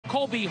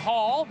Colby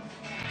Hall,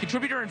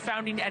 contributor and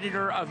founding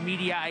editor of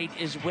Mediaite,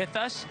 is with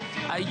us.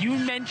 You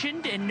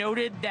mentioned and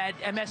noted that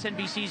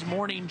MSNBC's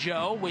Morning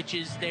Joe, which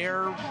is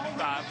their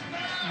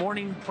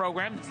morning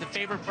program, it's the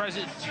favorite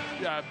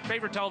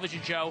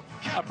television show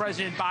of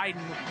President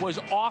Biden, was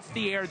off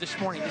the air this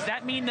morning. Does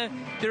that mean that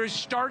there is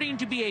starting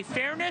to be a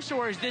fairness,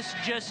 or is this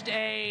just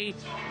a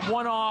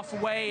one-off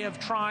way of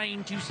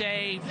trying to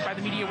say, by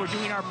the media, we're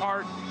doing our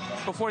part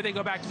before they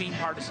go back to being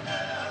partisan?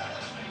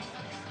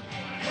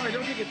 Well, I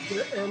don't think it's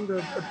the end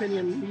of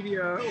opinion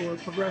media or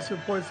progressive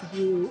points of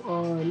view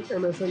on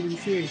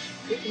MSNBC.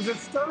 It was a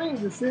stunning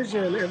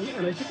decision,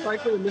 and I think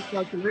likely a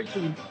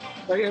miscalculation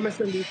by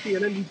MSNBC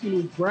and NBC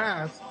News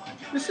brass.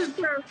 This is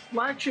their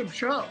flagship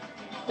show,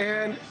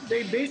 and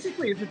they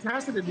basically, it's a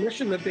tacit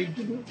admission that they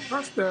didn't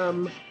trust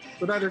them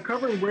with either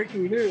covering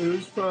breaking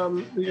news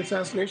from the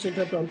assassination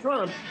attempt on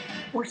Trump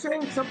or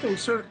saying something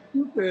so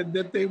stupid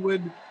that they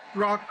would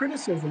draw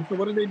criticism. So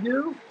what did they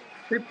do?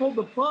 They pulled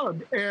the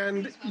plug.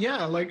 And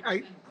yeah,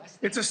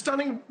 it's a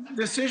stunning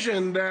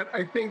decision that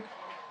I think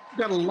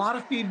got a lot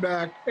of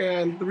feedback,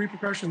 and the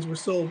repercussions we're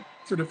still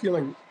sort of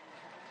feeling.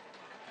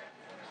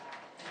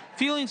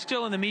 Feeling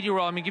still in the media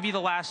world, I'm going to give you the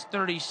last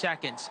 30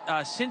 seconds.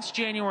 Since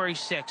January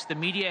 6th, the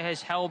media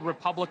has held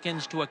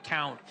Republicans to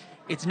account.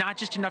 It's not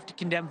just enough to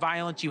condemn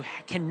violence. You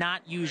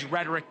cannot use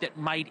rhetoric that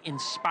might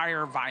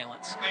inspire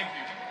violence. Thank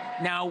you.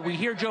 Now, we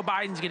hear Joe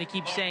Biden's going to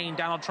keep saying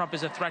Donald Trump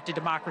is a threat to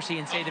democracy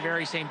and say the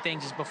very same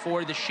things as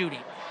before the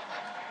shooting.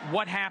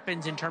 What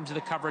happens in terms of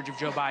the coverage of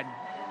Joe Biden?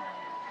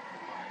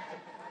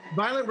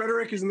 Violent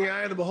rhetoric is in the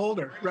eye of the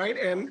beholder, right?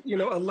 And,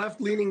 a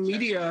left-leaning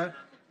media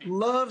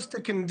loves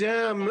to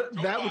condemn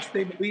that which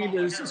they believe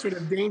is sort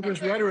of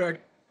dangerous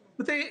rhetoric,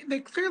 but they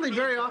clearly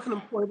very often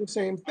employ the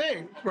same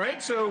thing,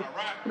 right? So,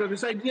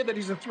 this idea that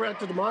he's a threat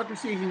to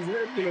democracy, he's,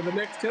 the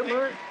next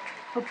Hitler,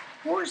 of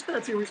course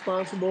that's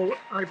irresponsible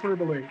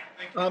hyperbole.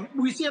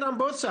 We see it on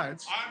both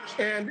sides.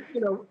 And,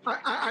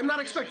 I'm not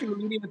expecting the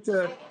media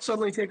to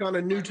suddenly take on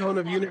a new tone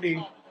of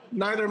unity.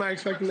 Neither am I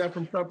expecting that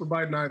from Trump or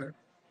Biden either.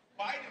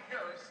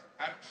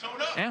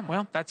 Yeah,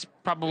 well, that's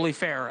probably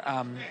fair.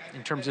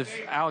 In terms of,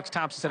 Alex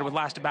Thompson said it would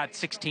last about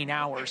 16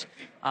 hours,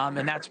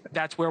 and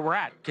that's where we're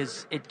at,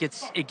 because it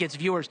gets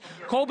viewers.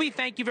 Colby,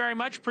 thank you very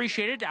much.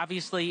 Appreciate it.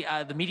 Obviously,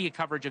 the media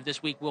coverage of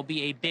this week will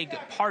be a big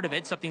part of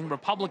it, something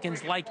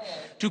Republicans like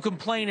to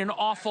complain an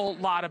awful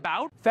lot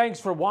about. Thanks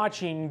for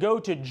watching. Go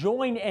to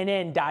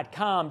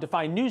joinnn.com to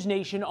find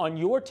NewsNation on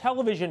your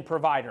television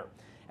provider.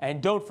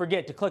 And don't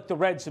forget to click the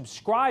red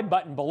subscribe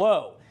button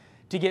below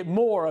to get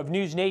more of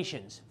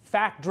NewsNation's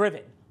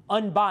fact-driven,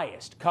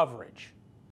 unbiased coverage.